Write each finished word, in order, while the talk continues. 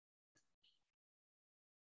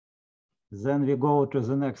Then we go to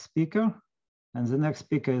the next speaker. And the next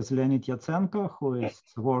speaker is Leonid Yatsenko, who is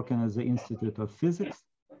working at the Institute of Physics.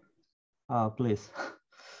 Please.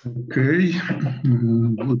 Okay,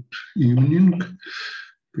 good evening.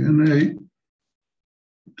 Can I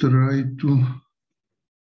try to...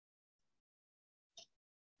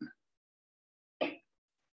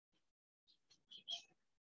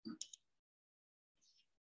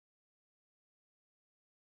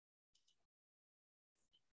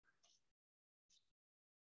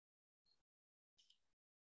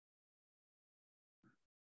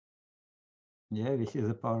 Yeah, we see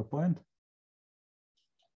the PowerPoint.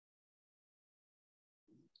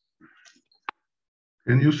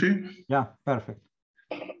 Can you see? Yeah, perfect.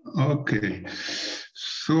 Okay.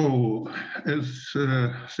 So,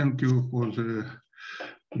 thank you for the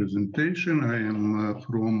presentation. I am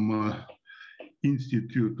from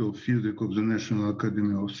Institute of Physics of the National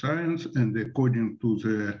Academy of Science, and according to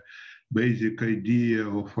the basic idea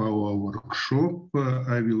of our workshop,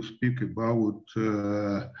 I will speak about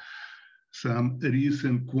some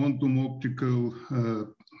recent quantum optical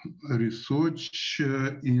research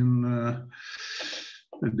in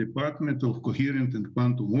the Department of Coherent and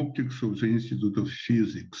Quantum Optics of the Institute of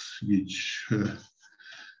Physics, which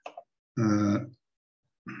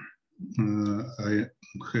I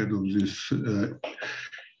head of this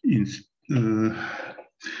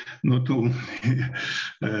not only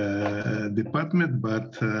department,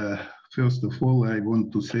 but first of all, I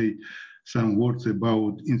want to say some words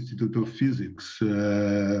about Institute of Physics,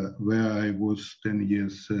 where I was 10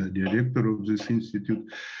 years director of this institute.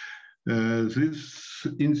 This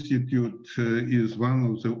institute is one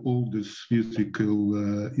of the oldest physical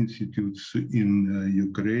institutes in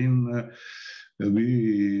Ukraine.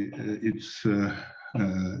 Its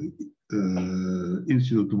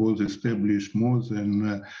institute was established more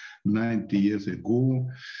than 90 years ago,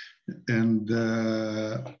 and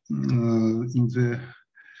in the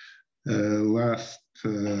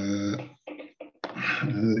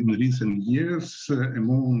in recent years,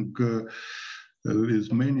 among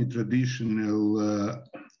with many traditional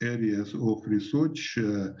areas of research,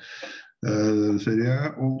 there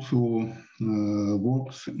are also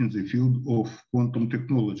works in the field of quantum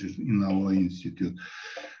technologies in our institute.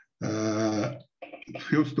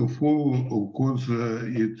 First of all, of course,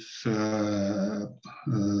 it's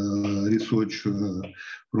research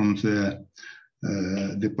from the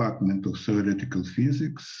Department of Theoretical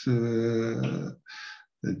Physics.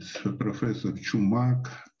 It's Professor Chumak,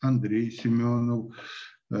 Andrei Semyonov,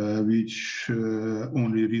 which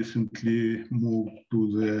only recently moved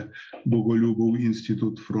to the Bogoliubov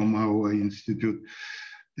Institute from our institute,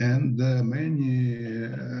 and many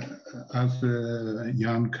other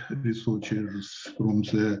young researchers from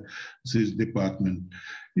this department.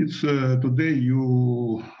 It's today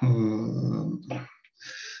you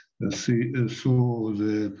saw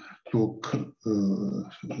the talk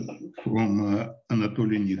from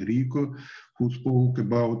Anatoly Negriko, who spoke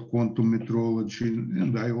about quantum metrology,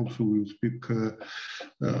 and I also will speak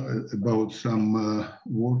about some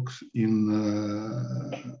works in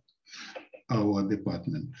our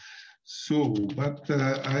department. So, but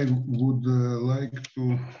I would like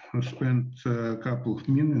to spend a couple of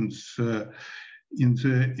minutes in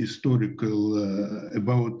the historical,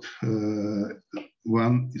 about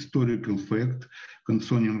one historical fact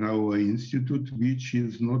concerning our institute, which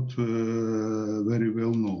is not very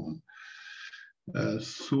well known.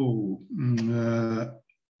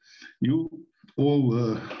 You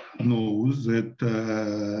all know that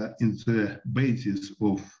in the basis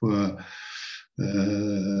of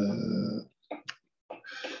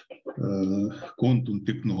quantum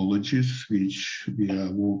technologies, which we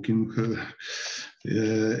are working,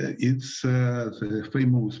 it's the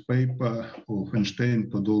famous paper of Einstein,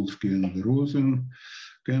 Podolsky, and Rosen,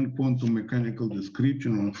 can quantum mechanical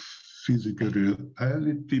description of physical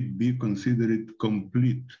reality be considered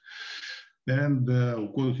complete? And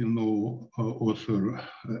of course, you know author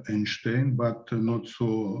Einstein, but not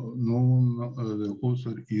so known. The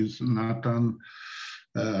author is Nathan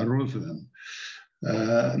Rosen.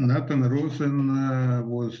 Nathan Rosen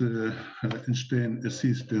was Einstein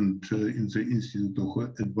assistant in the Institute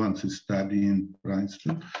of Advanced Study in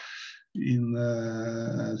Princeton in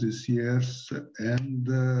these years, and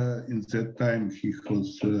in that time he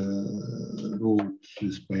was wrote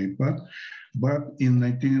this paper. But in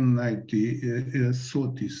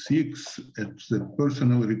 1936, at the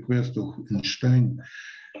personal request of Einstein,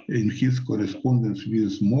 in his correspondence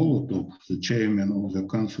with Molotov, the chairman of the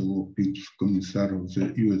Council of Peace Commissar of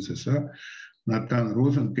the USSR, Nathan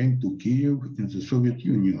Rosen came to Kyiv in the Soviet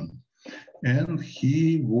Union. And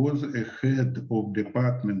he was a head of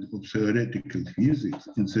Department of Theoretical Physics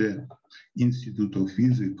in the Institute of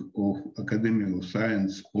Physics of Academy of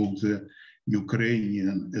Science of the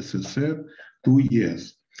Ukrainian SSR 2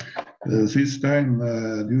 years. During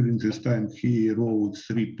this time, he wrote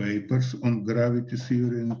 3 papers on gravity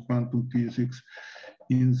theory and quantum physics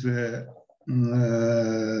in the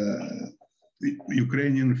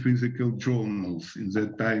Ukrainian physical journals. In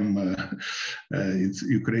that time, it's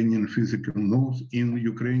Ukrainian physical notes in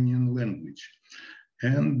Ukrainian language.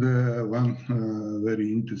 And one very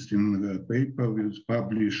interesting paper was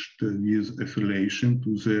published with affiliation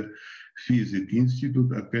to the Physics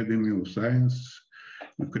Institute, Academy of Science,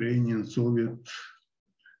 Ukrainian Soviet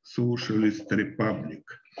Socialist Republic.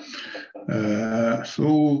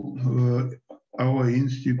 Our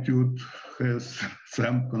institute has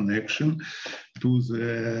some connection to the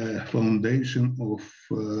foundation of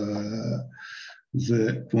the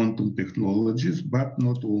quantum technologies, but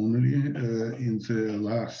not only. In the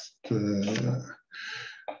last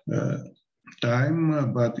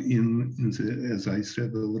time, but as I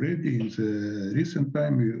said already, in the recent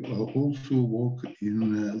time, we also work in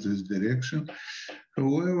this direction.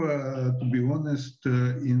 However, to be honest,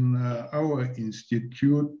 in our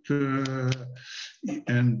institute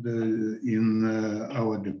and in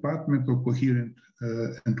our department of coherent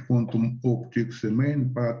and quantum optics, the main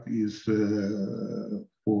part is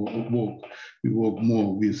for work. We work more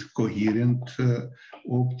with coherent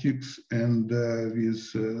optics and with,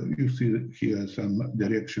 you see here some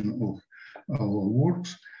direction of our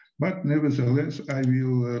works. But nevertheless, I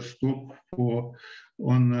will stop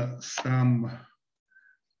on some.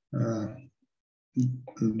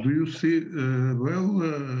 Do you see well?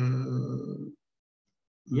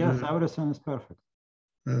 Yes, everything is perfect.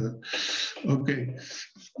 Okay,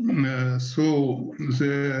 so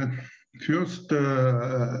the first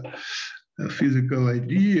physical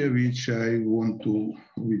idea which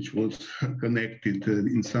was connected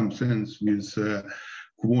in some sense with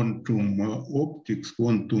quantum optics,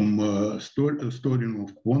 quantum storing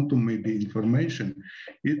of quantum maybe information,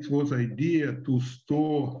 it was idea to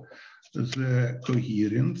store the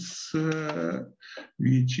coherence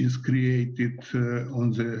which is created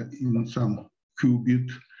in some qubit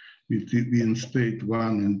between state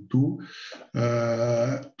 1 and 2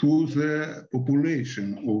 to the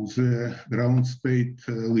population of the ground state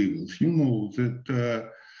levels. You know that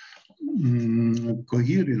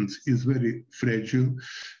coherence is very fragile,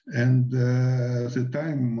 and the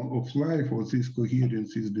time of life of this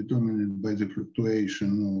coherence is determined by the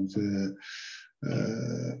fluctuation of the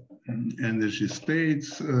energy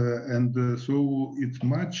states, and so it's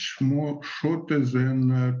much more shorter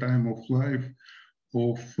than time of life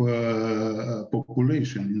of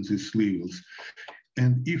population in these levels.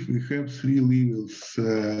 And if we have 3 levels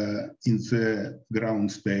in the ground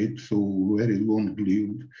state, so very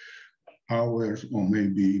long-lived, hours or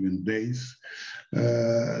maybe even days,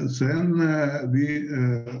 then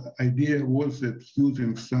the idea was that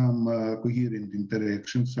using some coherent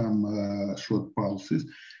interaction, some short pulses,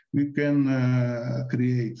 we can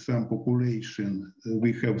create some population.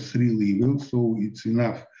 We have 3 levels, so it's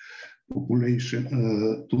enough population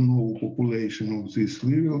to know population of this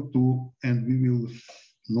level and we will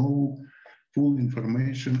know full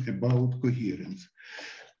information about coherence.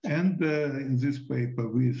 And in this paper,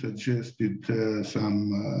 we suggested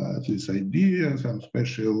this idea, some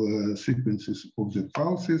special sequences of the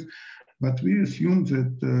pulses, but we assume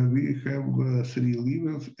that we have 3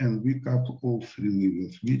 levels and we cut all 3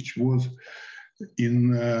 levels, which was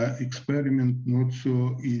in experiment not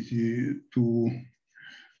so easy to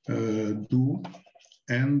do.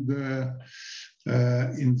 And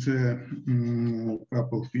in the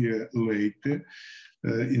couple of years later,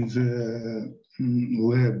 in the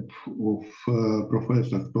lab of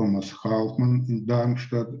Professor Thomas Halfman in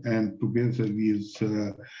Darmstadt, and together with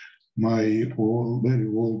my very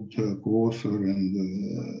old co-author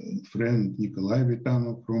and friend Nikolai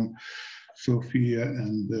Vitanov from Sofia,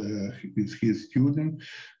 and with his student,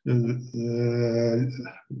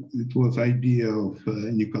 it was idea of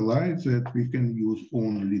Nikolai that we can use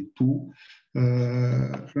only 2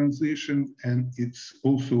 transition, and it's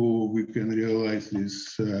also we can realize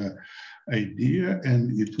this idea,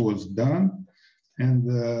 and it was done. And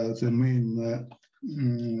the main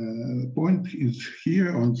point is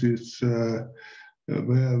here on this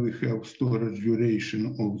where we have storage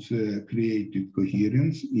duration of the created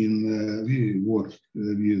coherence in we worked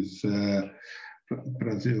with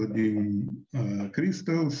praseodymium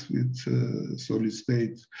crystals with solid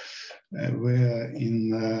states, where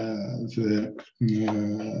in the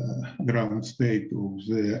ground state of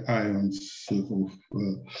the ions of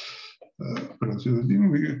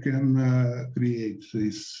processing, we can create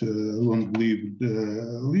these long-lived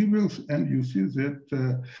labels, and you see that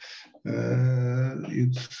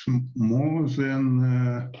it's more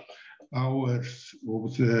than hours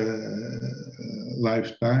of the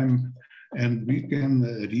lifetime, and we can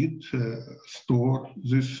read, store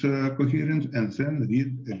this coherence, and then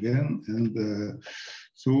read again, and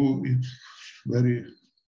so it's very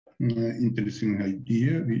interesting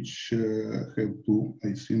idea, which have to,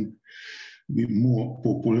 I think, be more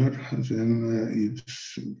popular than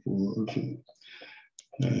it's for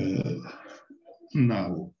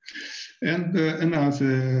now. And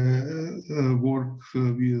another work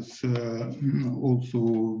with also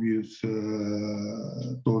with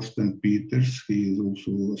Torsten Peters. He is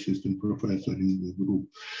also assistant professor in the group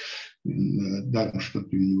in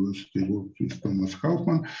Darmstadt University, worked with Thomas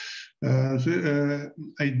Kaufmann. The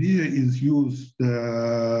idea is used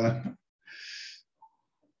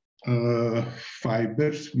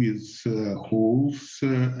fibers with holes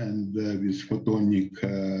and with photonic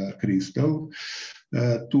crystal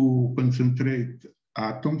to concentrate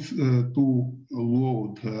atoms, to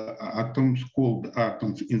load atoms, cold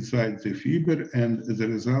atoms inside the fiber, and as a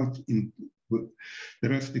result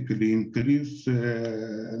drastically increase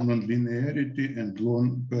nonlinearity and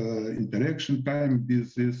long interaction time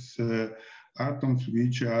with these atoms,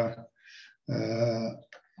 which are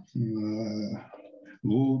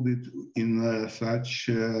loaded in such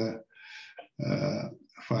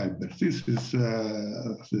fibers. This is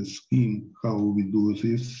the scheme how we do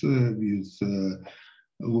this with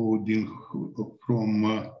loading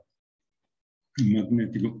from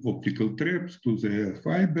magnetic optical traps to the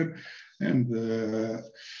fiber, and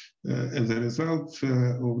as a result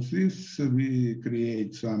of this, we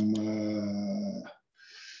create some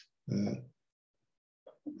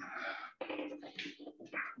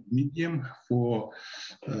medium for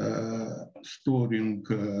storing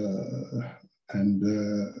and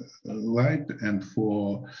light, and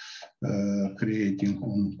for creating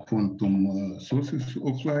on quantum sources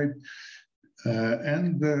of light.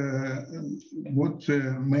 And what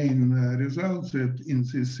the main results that in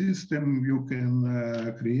this system you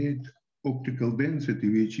can create optical density,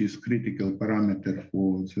 which is critical parameter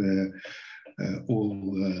for the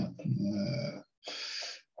all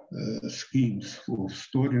schemes of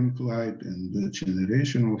storing light and the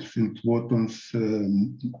generation of thin photons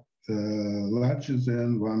larger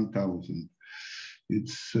than 1000.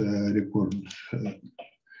 It's record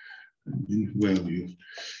in value.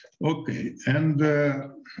 Okay, and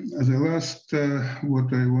the last,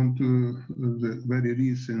 what I want to, the very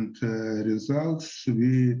recent results,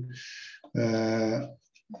 we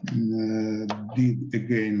did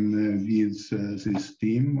again with this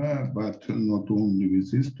team, but not only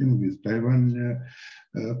with this team, with Taiwan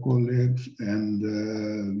colleagues, and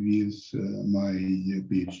with my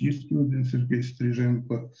PhD student, Sergei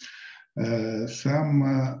Strizhenko,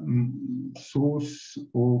 some source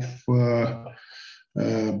of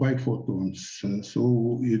biphotons.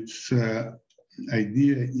 So its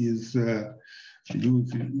idea is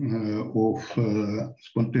using of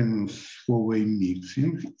spontaneous four-way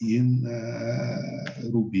mixing in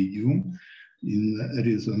rubidium in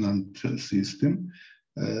resonant system.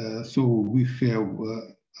 So we have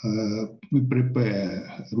we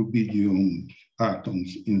prepare rubidium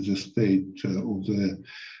atoms in the state of the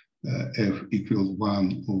F equals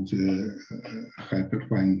 1 of the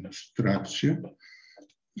hyperfine structure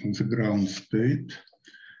in the ground state,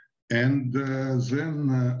 and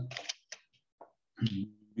then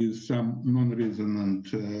with some non-resonant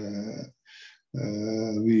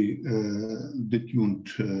we detuned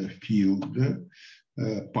field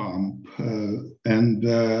pump, and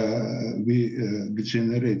we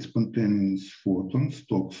generate spontaneous photons,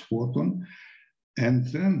 Stokes photon, and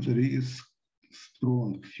then there is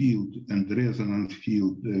strong field and resonant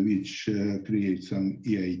field which creates some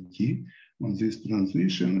EIT on this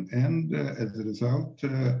transition, and as a result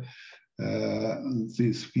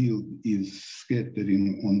this field is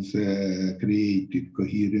scattering on the created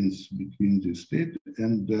coherence between the state,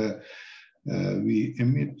 and we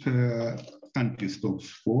emit anti-Stokes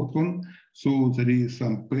photon. So there is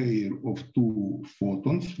some pair of two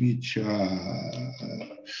photons which are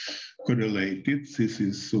correlated. This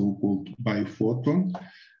is so-called biphoton.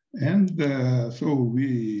 And so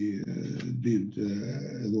we did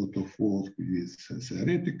a lot of work with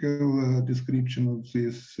theoretical description of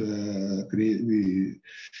this. We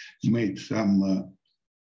made some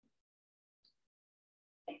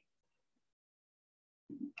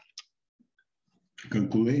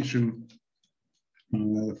calculation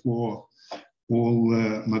for all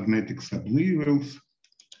magnetic sublevels.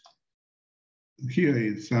 here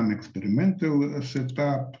is some experimental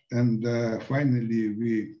setup, and finally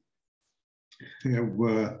we have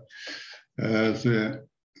the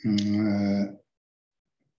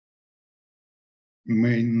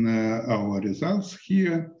main our results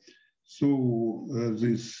here. So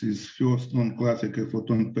this is first non-classical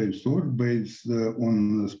photon wave source based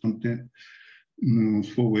on spontaneous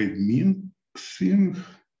four-wave mixing.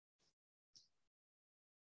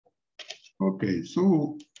 Okay,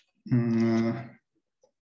 so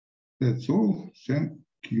that's all. Thank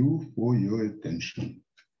you for your attention.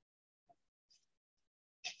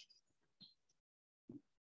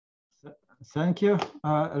 Thank you,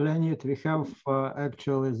 Leonid. We have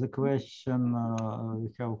actually the question. We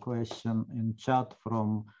have a question in chat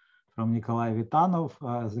from Nikolai Vitanov.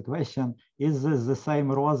 The question: is this the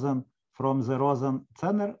same Rosen from the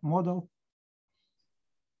Rosen-Zener model?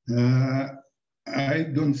 I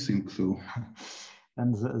don't think so.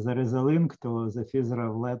 And there is a link to the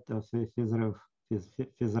Fizerev letter,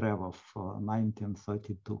 Fizerev of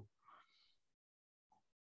 1932.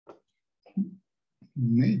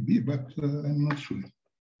 Maybe, but I'm not sure.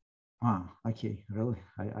 Ah, okay, really?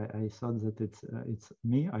 I thought that it's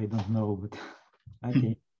me. I don't know, but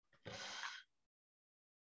okay.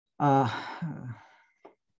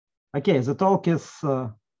 Okay, the talk is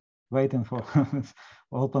waiting for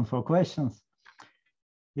open for questions.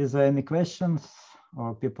 Is there any questions,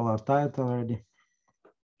 or people are tired already?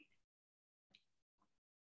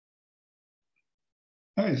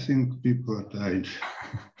 I think people are tired.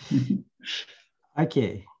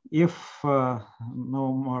 Okay, if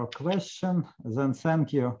no more question, then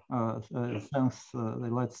thank you.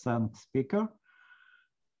 Let's thank speaker.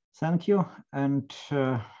 Thank you, and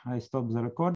I stop the recording.